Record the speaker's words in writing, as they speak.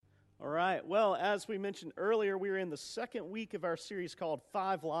All right. Well, as we mentioned earlier, we are in the second week of our series called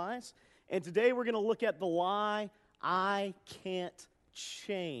 5 Lies. And today we're going to look at the lie, I can't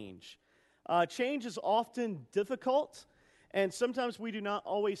change. Change is often difficult, and sometimes we do not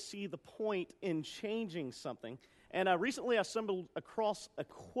always see the point in changing something. And recently I stumbled across a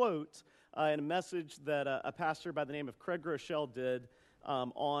quote in a message that a pastor by the name of Craig Groeschel did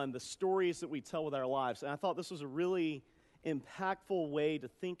on the stories that we tell with our lives. And I thought this was a really impactful way to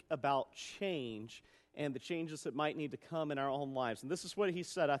think about change and the changes that might need to come in our own lives. And this is what he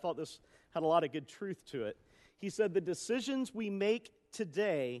said. I thought this had a lot of good truth to it. He said, the decisions we make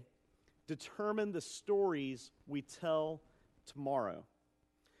today determine the stories we tell tomorrow.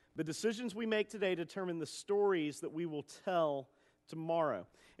 The decisions we make today determine the stories that we will tell tomorrow.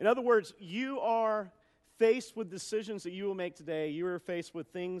 In other words, you are faced with decisions that you will make today. You are faced with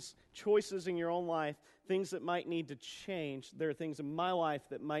choices in your own life, things that might need to change. There are things in my life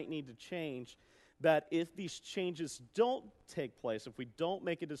that might need to change, that if these changes don't take place, if we don't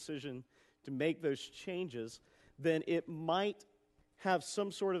make a decision to make those changes, then it might have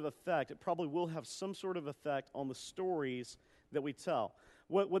some sort of effect. It probably will have some sort of effect on the stories that we tell.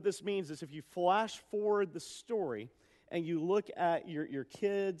 What this means is if you flash forward the story and you look at your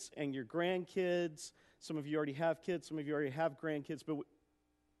kids and your grandkids, some of you already have kids, some of you already have grandkids, but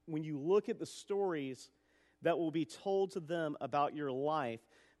when you look at the stories that will be told to them about your life,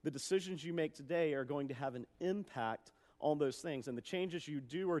 the decisions you make today are going to have an impact on those things. And the changes you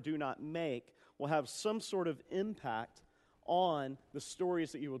do or do not make will have some sort of impact on the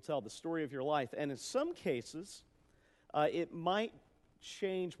stories that you will tell, the story of your life. And in some cases, it might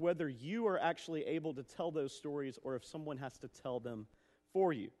change whether you are actually able to tell those stories or if someone has to tell them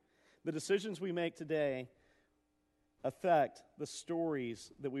for you. The decisions we make today affect the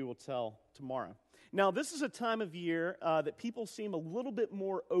stories that we will tell tomorrow. Now, this is a time of year that people seem a little bit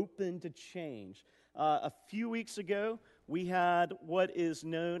more open to change. A few weeks ago, we had what is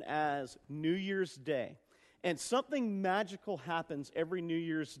known as New Year's Day. And something magical happens every New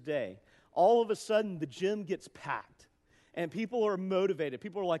Year's Day. All of a sudden, the gym gets packed. And people are motivated.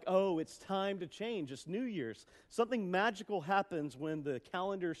 People are like, oh, it's time to change. It's New Year's. Something magical happens when the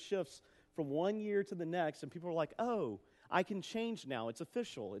calendar shifts from one year to the next, and people are like, oh, I can change now. It's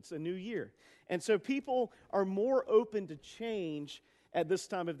official. It's a new year. And so people are more open to change at this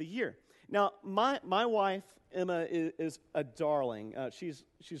time of the year. Now, my wife, Emma, is a darling. She's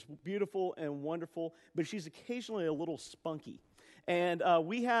beautiful and wonderful, but she's occasionally a little spunky. And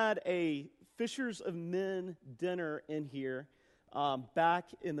we had a Fishers of Men dinner in here back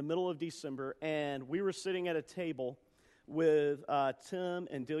in the middle of December, and we were sitting at a table with Tim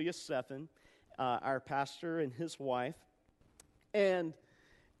and Delia Steffen, our pastor and his wife, and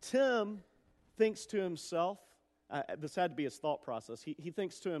Tim thinks to himself, this had to be his thought process, he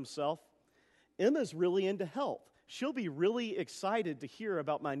thinks to himself, Emma's really into health. She'll be really excited to hear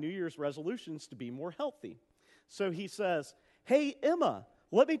about my New Year's resolutions to be more healthy. So he says, hey, Emma,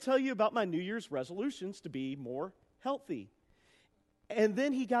 let me tell you about my New Year's resolutions to be more healthy. And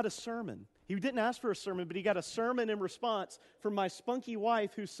then he got a sermon. He didn't ask for a sermon, but he got a sermon in response from my spunky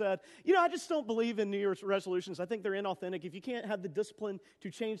wife who said, I just don't believe in New Year's resolutions. I think they're inauthentic. If you can't have the discipline to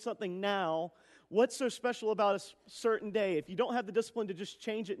change something now, what's so special about a certain day? If you don't have the discipline to just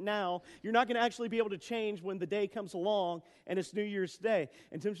change it now, you're not going to actually be able to change when the day comes along and it's New Year's Day.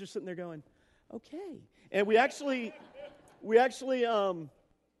 And Tim's just sitting there going, okay. And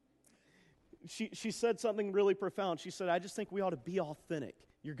She said something really profound. She said, I just think we ought to be authentic.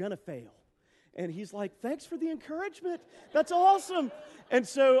 You're going to fail. And he's like, thanks for the encouragement. That's awesome. And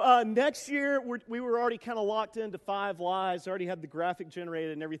so next year, we were already kind of locked into 5 Lies. Already had the graphic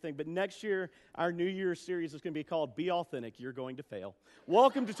generated and everything. But next year, our New Year's series is going to be called Be Authentic. You're going to fail.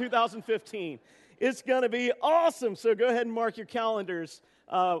 Welcome to 2015. It's going to be awesome. So go ahead and mark your calendars,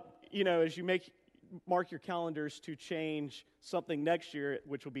 as you mark your calendars to change something next year,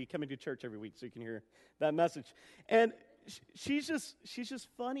 which will be coming to church every week so you can hear that message. And she's just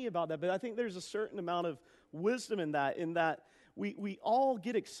funny about that, but I think there's a certain amount of wisdom in that we all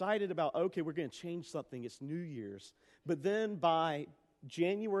get excited about, okay, we're going to change something, it's New Year's, but then by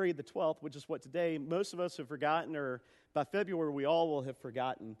January the 12th, which is what today, most of us have forgotten, or by February we all will have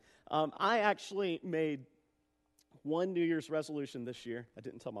forgotten. I actually made one New Year's resolution this year. I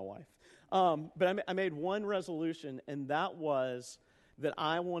didn't tell my wife. But I made one resolution, and that was that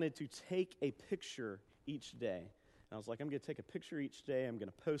I wanted to take a picture each day. And I was like, I'm going to take a picture each day. I'm going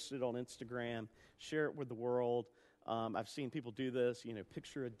to post it on Instagram, share it with the world. I've seen people do this,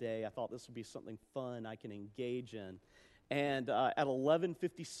 picture a day. I thought this would be something fun I can engage in. And at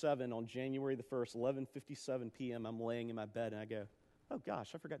 11:57 on January the 1st, 11:57 p.m., I'm laying in my bed, and I go, oh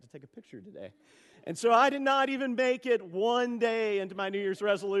gosh, I forgot to take a picture today. And so I did not even make it one day into my New Year's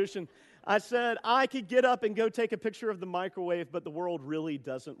resolution. I said I could get up and go take a picture of the microwave, but the world really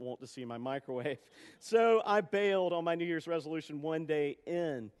doesn't want to see my microwave. So I bailed on my New Year's resolution one day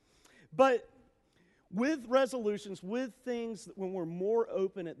in. But with resolutions, with things, when we're more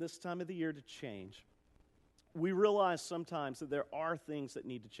open at this time of the year to change, we realize sometimes that there are things that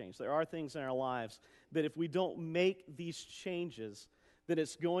need to change. There are things in our lives that if we don't make these changes, that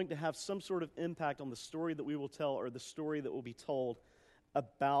it's going to have some sort of impact on the story that we will tell or the story that will be told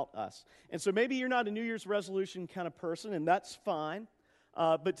about us. And so maybe you're not a New Year's resolution kind of person, and that's fine.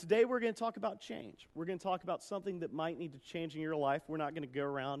 But today we're going to talk about change. We're going to talk about something that might need to change in your life. We're not going to go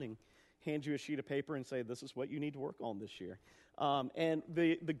around and hand you a sheet of paper and say, this is what you need to work on this year. And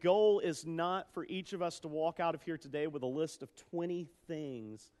the goal is not for each of us to walk out of here today with a list of 20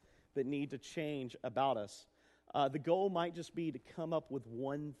 things that need to change about us. The goal might just be to come up with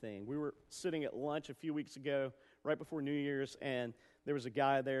one thing. We were sitting at lunch a few weeks ago, right before New Year's, and there was a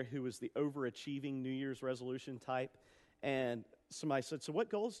guy there who was the overachieving New Year's resolution type. And somebody said, so what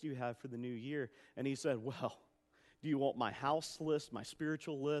goals do you have for the new year? And he said, well, do you want my house list, my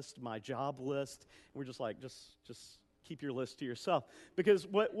spiritual list, my job list? And we're just like, just keep your list to yourself. Because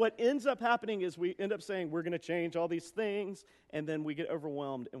what ends up happening is we end up saying we're going to change all these things, and then we get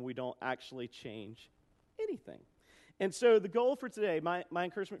overwhelmed and we don't actually change anything. And so the goal for today, my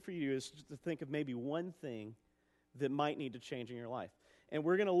encouragement for you is just to think of maybe one thing that might need to change in your life. And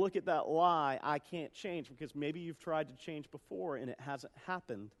we're going to look at that lie, I can't change, because maybe you've tried to change before and it hasn't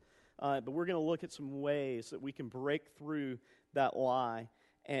happened. But we're going to look at some ways that we can break through that lie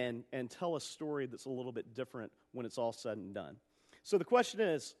and tell a story that's a little bit different when it's all said and done. So the question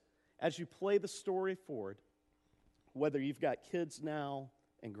is, as you play the story forward, whether you've got kids now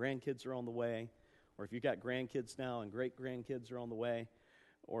and grandkids are on the way, or if you've got grandkids now and great-grandkids are on the way,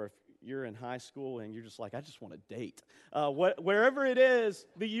 or if you're in high school and you're just like, I just want to date. Wherever it is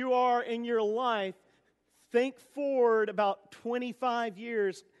that you are in your life, think forward about 25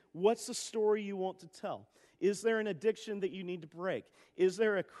 years. What's the story you want to tell? Is there an addiction that you need to break? Is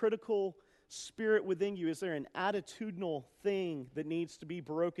there a critical spirit within you? Is there an attitudinal thing that needs to be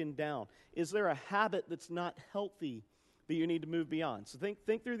broken down? Is there a habit that's not healthy that you need to move beyond? So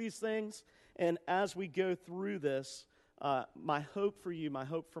think through these things, and as we go through this, my hope for you, my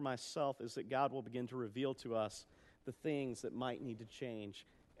hope for myself is that God will begin to reveal to us the things that might need to change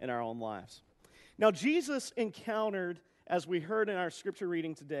in our own lives. Now, Jesus encountered, as we heard in our scripture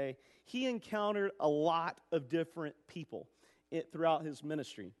reading today, he encountered a lot of different people throughout his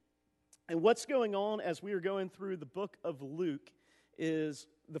ministry. And what's going on as we are going through the book of Luke is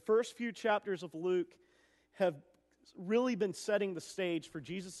the first few chapters of Luke have really been setting the stage for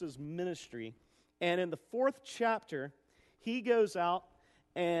Jesus' ministry. And in the fourth chapter, he goes out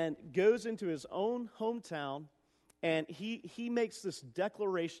and goes into his own hometown, and he makes this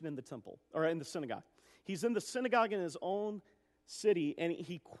declaration in the temple, or in the synagogue. He's in the synagogue in his own city, and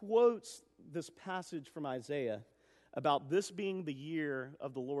he quotes this passage from Isaiah about this being the year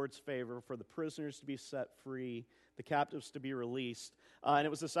of the Lord's favor, for the prisoners to be set free, the captives to be released. And it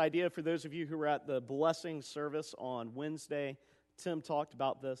was this idea, for those of you who were at the blessing service on Wednesday, Tim talked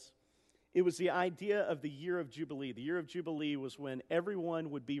about this. It was the idea of the year of Jubilee. The year of Jubilee was when everyone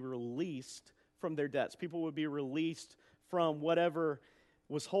would be released from their debts. People would be released from whatever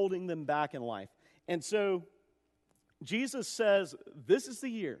was holding them back in life. And so Jesus says, this is the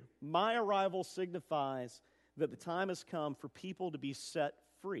year. My arrival signifies that the time has come for people to be set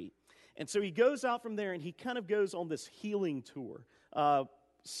free. And so he goes out from there, and he kind of goes on this healing tour.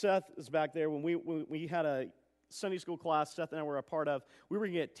 Seth is back there. When we had a Sunday school class Seth and I were a part of, we were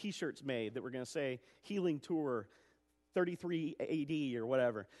going to get T-shirts made that were going to say Healing Tour 33 AD or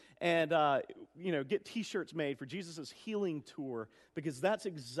whatever. And, get T-shirts made for Jesus' healing tour, because that's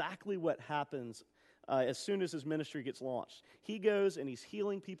exactly what happens as soon as his ministry gets launched. He goes and he's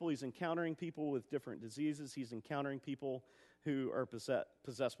healing people. He's encountering people with different diseases. He's encountering people who are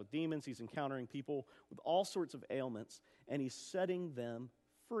possessed with demons. He's encountering people with all sorts of ailments, and he's setting them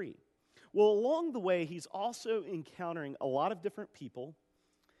free. Well, along the way, he's also encountering a lot of different people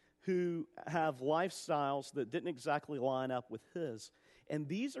who have lifestyles that didn't exactly line up with his. And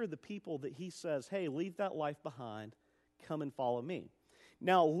these are the people that he says, hey, leave that life behind, come and follow me.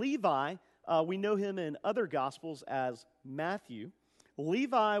 Now, Levi, we know him in other Gospels as Matthew.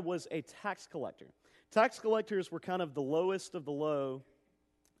 Levi was a tax collector. Tax collectors were kind of the lowest of the low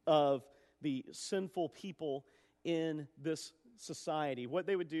of the sinful people in this society. What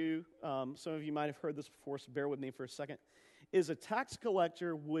they would do, some of you might have heard this before, so bear with me for a second, is a tax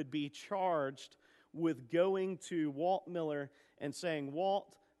collector would be charged with going to Walt Miller and saying,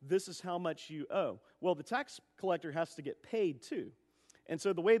 Walt, this is how much you owe. Well, the tax collector has to get paid too. And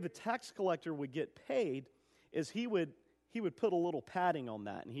so the way the tax collector would get paid is he would put a little padding on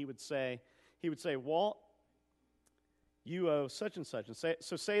that, and he would say, Walt, you owe such and such. And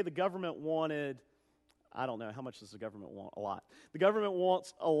say the government wanted, I don't know, how much does the government want? A lot. The government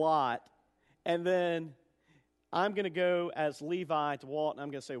wants a lot, and then I'm going to go as Levi to Walt, and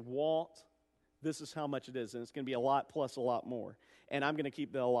I'm going to say, Walt, this is how much it is, and it's going to be a lot plus a lot more. And I'm going to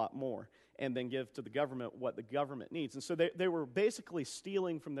keep the a lot more and then give to the government what the government needs. And so they were basically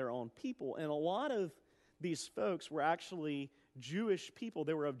stealing from their own people. And a lot of these folks were actually Jewish people.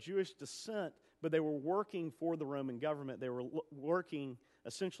 They were of Jewish descent, but they were working for the Roman government. They were working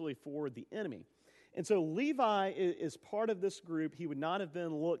essentially for the enemy. And so Levi is part of this group. He would not have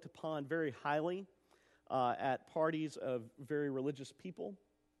been looked upon very highly at parties of very religious people.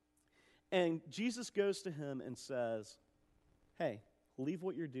 And Jesus goes to him and says, hey, leave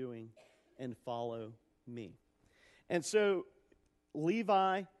what you're doing and follow me. And so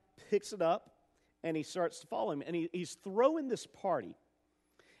Levi picks it up and he starts to follow him. And he's throwing this party.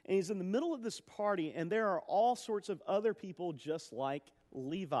 And he's in the middle of this party, and there are all sorts of other people just like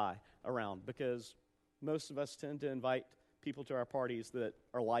Levi around, because most of us tend to invite people to our parties that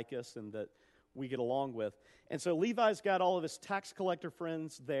are like us and that we get along with. And so Levi's got all of his tax collector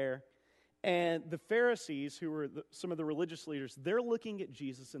friends there. And the Pharisees, who were some of the religious leaders, they're looking at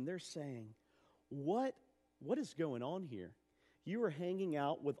Jesus and they're saying, what is going on here? You are hanging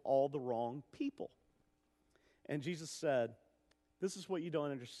out with all the wrong people. And Jesus said, this is what you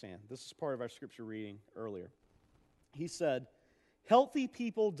don't understand. This is part of our scripture reading earlier. He said, healthy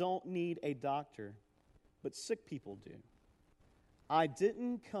people don't need a doctor, but sick people do. I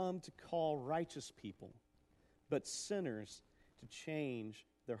didn't come to call righteous people, but sinners to change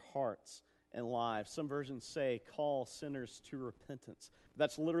their hearts and lives. Some versions say, call sinners to repentance.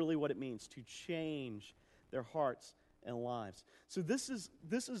 That's literally what it means, to change their hearts and lives. So this is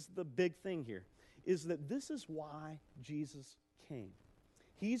the big thing here, is that this is why Jesus came.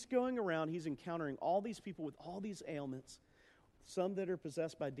 He's going around, he's encountering all these people with all these ailments, some that are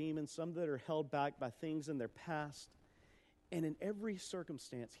possessed by demons, some that are held back by things in their past, and in every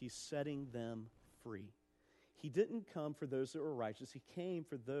circumstance, he's setting them free. He didn't come for those that were righteous. He came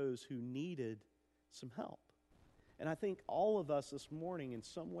for those who needed some help. And I think all of us this morning, in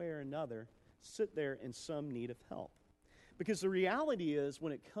some way or another, sit there in some need of help. Because the reality is,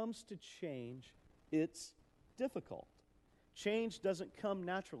 when it comes to change, it's difficult. Change doesn't come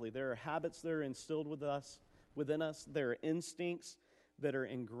naturally. There are habits that are instilled within us. There are instincts that are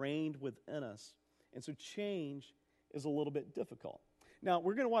ingrained within us. And so change is a little bit difficult. Now,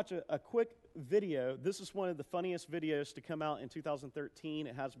 we're going to watch a quick video. This is one of the funniest videos to come out in 2013.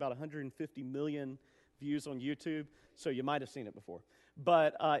 It has about 150 million views on YouTube, so you might have seen it before.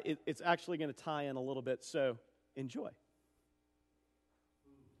 But it's actually going to tie in a little bit, so enjoy.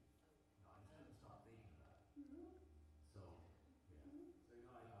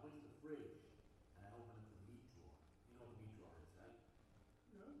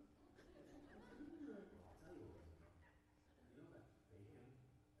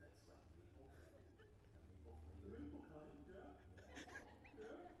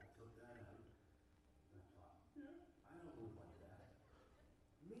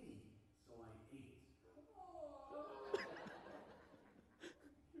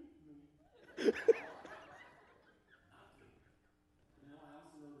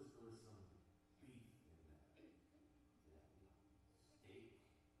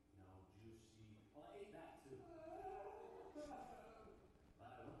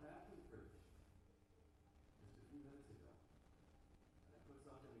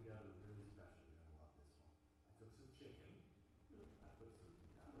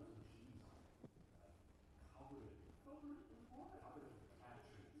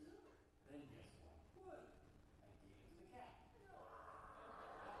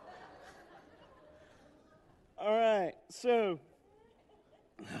 All right, so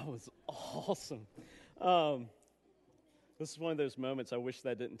that was awesome. This is one of those moments I wish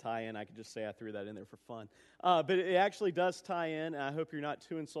that didn't tie in. I could just say I threw that in there for fun. But it actually does tie in, and I hope you're not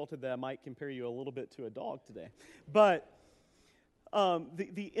too insulted that I might compare you a little bit to a dog today. But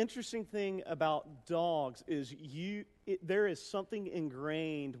the interesting thing about dogs is there is something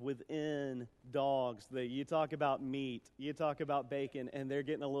ingrained within dogs that you talk about meat, you talk about bacon, and they're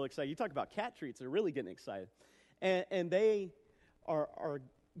getting a little excited. You talk about cat treats, they're really getting excited. And they are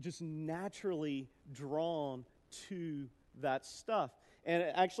just naturally drawn to that stuff. And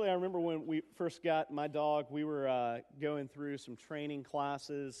actually, I remember when we first got my dog, we were going through some training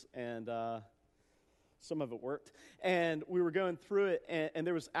classes, and some of it worked. And we were going through it, and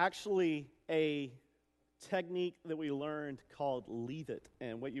there was actually a technique that we learned called leave it.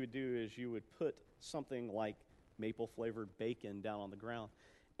 And what you would do is you would put something like maple-flavored bacon down on the ground.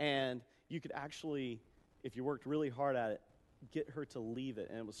 And you could actually, if you worked really hard at it, get her to leave it.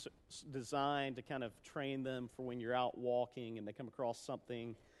 And it was designed to kind of train them for when you're out walking and they come across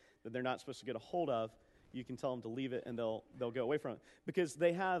something that they're not supposed to get a hold of. You can tell them to leave it, and they'll go away from it. Because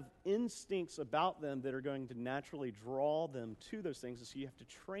they have instincts about them that are going to naturally draw them to those things, and so you have to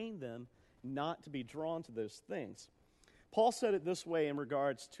train them not to be drawn to those things. Paul said it this way in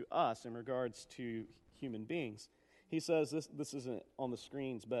regards to us, in regards to human beings. He says, this isn't on the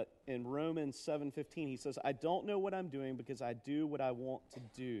screens, but in Romans 7:15, he says, I don't know what I'm doing because I do what I want to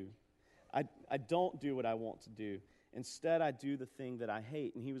do. I don't do what I want to do. Instead, I do the thing that I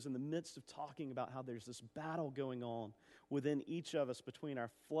hate. And he was in the midst of talking about how there's this battle going on within each of us between our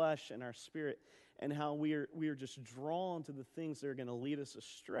flesh and our spirit, and how we are just drawn to the things that are going to lead us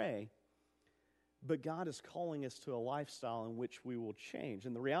astray. But God is calling us to a lifestyle in which we will change.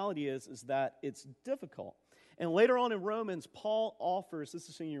 And the reality is that it's difficult. And later on in Romans, Paul offers, this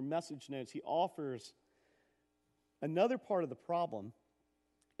is in your message notes, he offers another part of the problem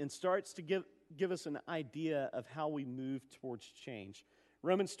and starts to give us an idea of how we move towards change.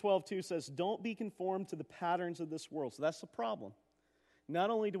 Romans 12:2 says, don't be conformed to the patterns of this world. So that's the problem. Not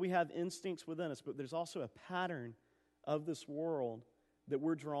only do we have instincts within us, but there's also a pattern of this world that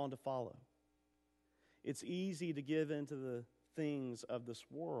we're drawn to follow. It's easy to give into the things of this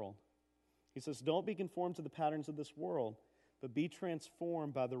world. He says, don't be conformed to the patterns of this world, but be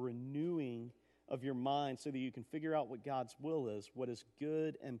transformed by the renewing of your mind so that you can figure out what God's will is, what is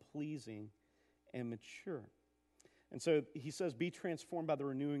good and pleasing and mature. And so he says, be transformed by the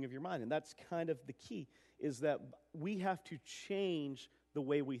renewing of your mind. And that's kind of the key, is that we have to change the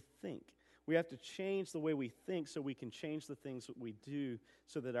way we think. We have to change the way we think so we can change the things that we do,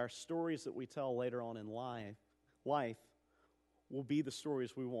 so that our stories that we tell later on in life will be the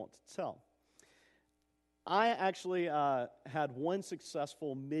stories we want to tell. I actually had one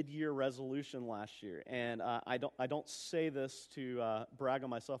successful mid-year resolution last year, and I don't say this to brag on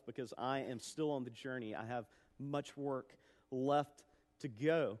myself, because I am still on the journey. I have much work left to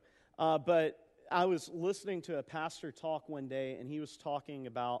go. But I was listening to a pastor talk one day, and he was talking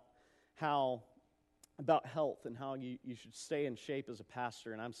about health and how you should stay in shape as a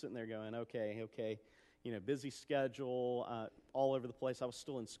pastor. And I'm sitting there going, okay, busy schedule, all over the place. I was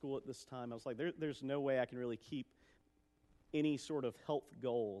still in school at this time. I was like, there's no way I can really keep any sort of health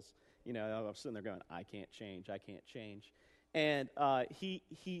goals. I was sitting there going, I can't change. And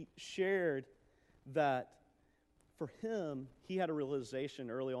he shared that for him, he had a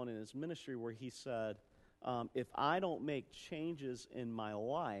realization early on in his ministry where he said, if I don't make changes in my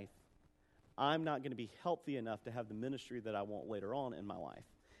life, I'm not going to be healthy enough to have the ministry that I want later on in my life.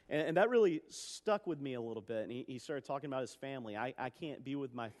 And that really stuck with me a little bit. And he started talking about his family. I can't be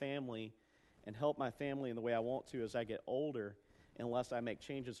with my family and help my family in the way I want to as I get older unless I make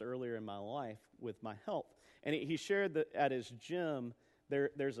changes earlier in my life with my health. And he shared that at his gym,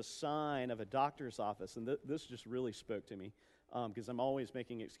 there's a sign of a doctor's office. And this just really spoke to me, because I'm always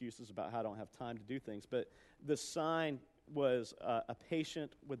making excuses about how I don't have time to do things. But the sign was a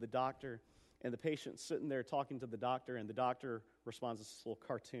patient with the doctor, and the patient's sitting there talking to the doctor, and the doctor responds to this little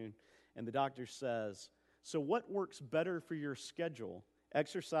cartoon. And the doctor says, so what works better for your schedule,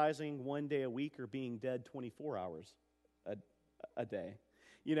 exercising 1 day a week or being dead 24 hours a day?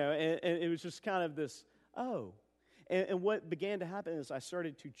 And it was just kind of this, oh. And what began to happen is I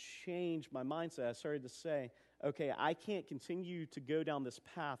started to change my mindset. I started to say, okay, I can't continue to go down this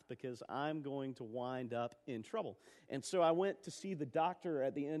path because I'm going to wind up in trouble. And so I went to see the doctor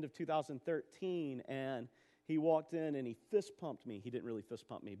at the end of 2013, and he walked in and he fist pumped me. He didn't really fist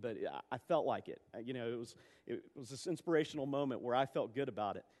pump me, but I felt like it. It was this inspirational moment where I felt good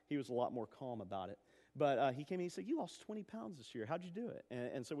about it. He was a lot more calm about it. But he came and he said, you lost 20 pounds this year. How'd you do it?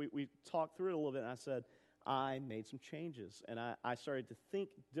 And so we talked through it a little bit, and I said, I made some changes, and I started to think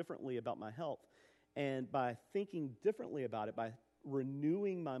differently about my health. And by thinking differently about it, by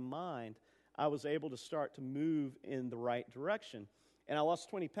renewing my mind, I was able to start to move in the right direction. And I lost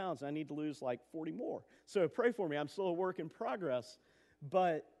 20 pounds, and I need to lose like 40 more. So pray for me. I'm still a work in progress.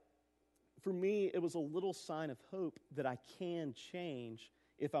 But for me, it was a little sign of hope that I can change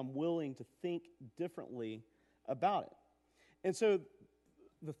if I'm willing to think differently about it. And so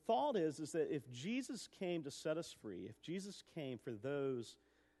the thought is that if Jesus came to set us free, if Jesus came for those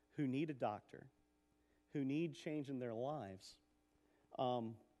who need a doctor, who need change in their lives,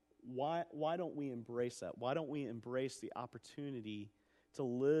 why don't we embrace that? Why don't we embrace the opportunity to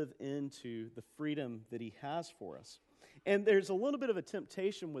live into the freedom that He has for us. And there's a little bit of a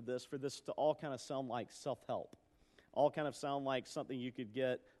temptation with this, for this to all kind of sound like self-help. All kind of sound like something you could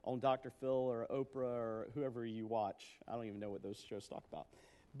get on Dr. Phil or Oprah or whoever you watch. I don't even know what those shows talk about.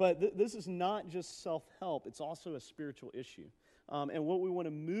 But this is not just self-help. It's also a spiritual issue. And what we want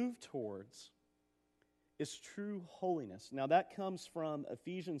to move towards is true holiness. Now, that comes from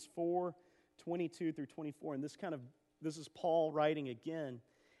Ephesians 4:22 through 24. And this is Paul writing again.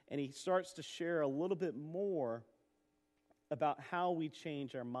 And he starts to share a little bit more about how we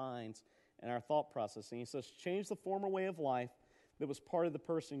change our minds and our thought process. And he says, change the former way of life that was part of the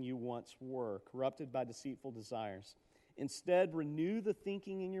person you once were, corrupted by deceitful desires. Instead, renew the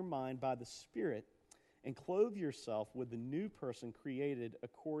thinking in your mind by the Spirit and clothe yourself with the new person created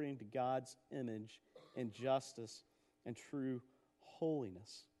according to God's image and justice and true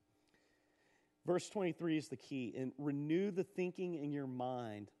holiness. Verse 23 is the key. And renew the thinking in your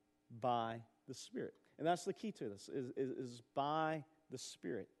mind by the Spirit. And that's the key to this, is by the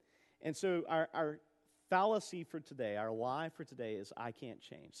Spirit. And so our fallacy for today, our lie for today is I can't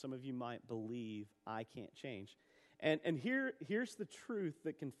change. Some of you might believe I can't change. And here's the truth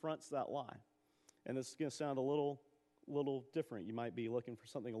that confronts that lie. And this is going to sound a little different. You might be looking for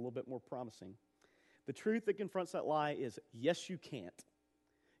something a little bit more promising. The truth that confronts that lie is, yes, you can't.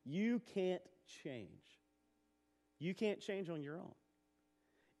 You can't change. You can't change on your own.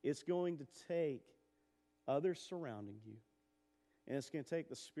 It's going to take others surrounding you, and it's going to take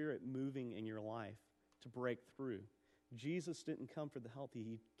the Spirit moving in your life to break through. Jesus didn't come for the healthy.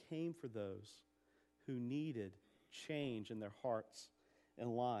 He came for those who needed change in their hearts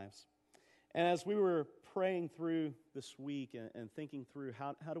and lives. And as we were praying through this week and thinking through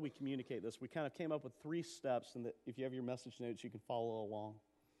how do we communicate this, we kind of came up with 3 steps, and that if you have your message notes, you can follow along.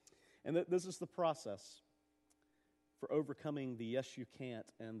 And this is the process for overcoming the yes, you can't,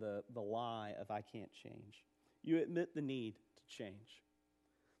 and the lie of I can't change. You admit the need to change.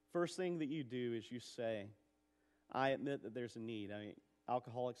 First thing that you do is you say, I admit that there's a need. I mean,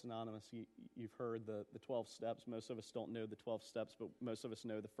 Alcoholics Anonymous, you've heard the 12 steps. Most of us don't know the 12 steps, but most of us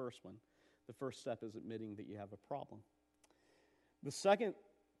know the first one. The first step is admitting that you have a problem. The second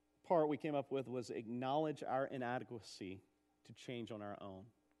part we came up with was acknowledge our inadequacy to change on our own.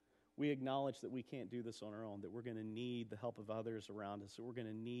 We acknowledge that we can't do this on our own, that we're going to need the help of others around us, that we're going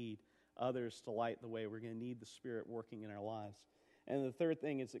to need others to light the way. We're going to need the Spirit working in our lives. And the third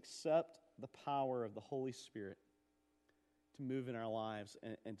thing is accept the power of the Holy Spirit to move in our lives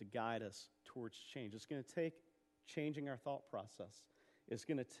and to guide us towards change. It's going to take changing our thought process. It's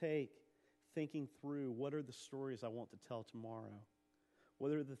going to take thinking through, what are the stories I want to tell tomorrow?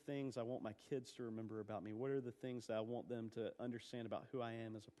 What are the things I want my kids to remember about me? What are the things that I want them to understand about who I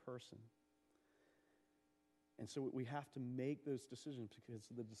am as a person? And so we have to make those decisions, because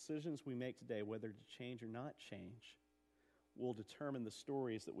the decisions we make today, whether to change or not change, will determine the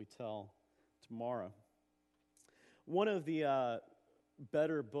stories that we tell tomorrow. One of the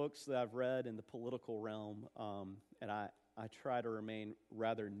better books that I've read in the political realm, and I try to remain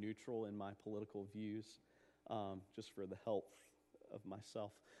rather neutral in my political views, just for the health of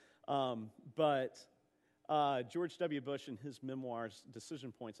myself. But George W. Bush, in his memoirs,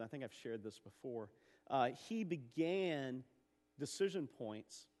 Decision Points, I think I've shared this before, he began Decision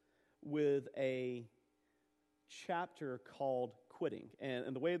Points with a chapter called Quitting.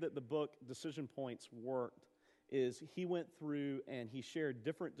 And the way that the book Decision Points worked is he went through and he shared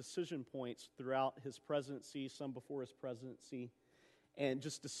different decision points throughout his presidency, some before his presidency, and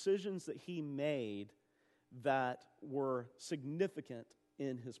just decisions that he made that were significant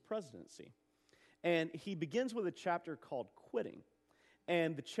in his presidency. And he begins with a chapter called Quitting.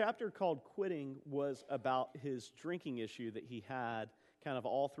 And the chapter called Quitting was about his drinking issue that he had kind of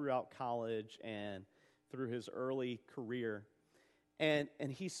all throughout college and through his early career. And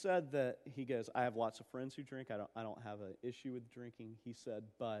he said that, he goes, I have lots of friends who drink. I don't have an issue with drinking. He said,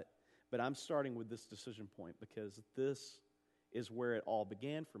 but I'm starting with this decision point because this is where it all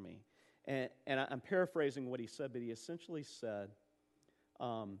began for me. And I'm paraphrasing what he said, but he essentially said,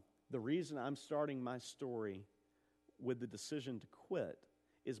 the reason I'm starting my story with the decision to quit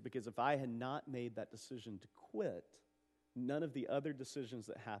is because if I had not made that decision to quit, none of the other decisions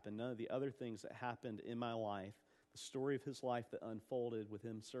that happened, none of the other things that happened in my life, the story of his life that unfolded with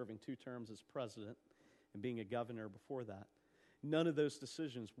him serving 2 terms as president and being a governor before that, none of those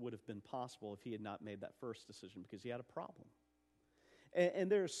decisions would have been possible if he had not made that first decision, because he had a problem.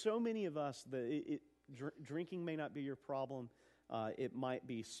 And there are so many of us that drinking may not be your problem. It might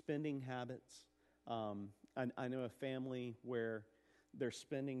be spending habits. I know a family where Their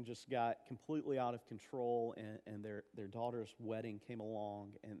spending just got completely out of control, and their daughter's wedding came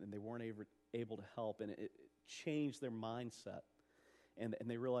along, and they weren't able to help, and it changed their mindset. And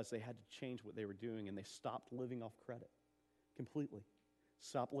they realized they had to change what they were doing, and they stopped living off credit completely.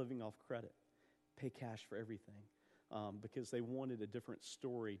 Stop living off credit. Pay cash for everything, because they wanted a different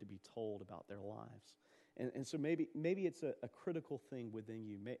story to be told about their lives. And so maybe it's a critical thing within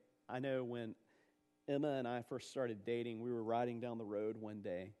you. I know when Emma and I first started dating, we were riding down the road one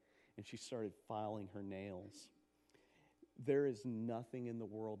day, and she started filing her nails. There is nothing in the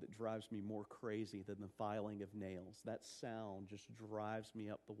world that drives me more crazy than the filing of nails. That sound just drives me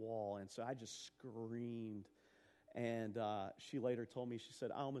up the wall, and so I just screamed. And she later told me, she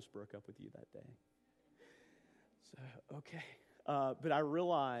said, "I almost broke up with you that day." So, okay. But I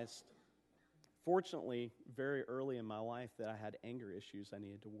realized, fortunately, very early in my life that I had anger issues I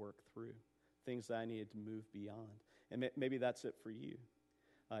needed to work through, things that I needed to move beyond. And maybe that's it for you.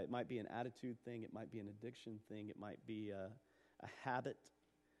 It might be an attitude thing. It might be an addiction thing. It might be a habit.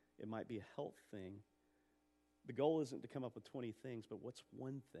 It might be a health thing. The goal isn't to come up with 20 things, but what's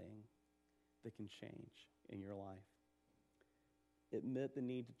one thing that can change in your life? Admit the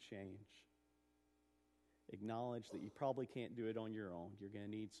need to change. Acknowledge that you probably can't do it on your own. You're going to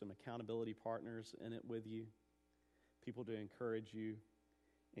need some accountability partners in it with you, people to encourage you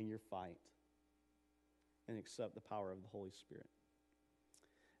in your fight, and accept the power of the Holy Spirit.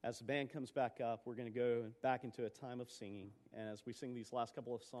 As the band comes back up, we're going to go back into a time of singing. And as we sing these last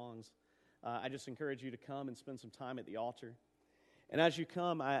couple of songs, I just encourage you to come and spend some time at the altar. And as you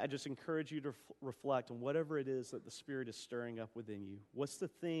come, I just encourage you to reflect on whatever it is that the Spirit is stirring up within you. What's the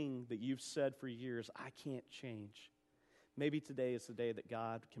thing that you've said for years, "I can't change"? Maybe today is the day that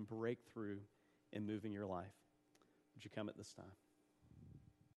God can break through and move in your life. Would you come at this time?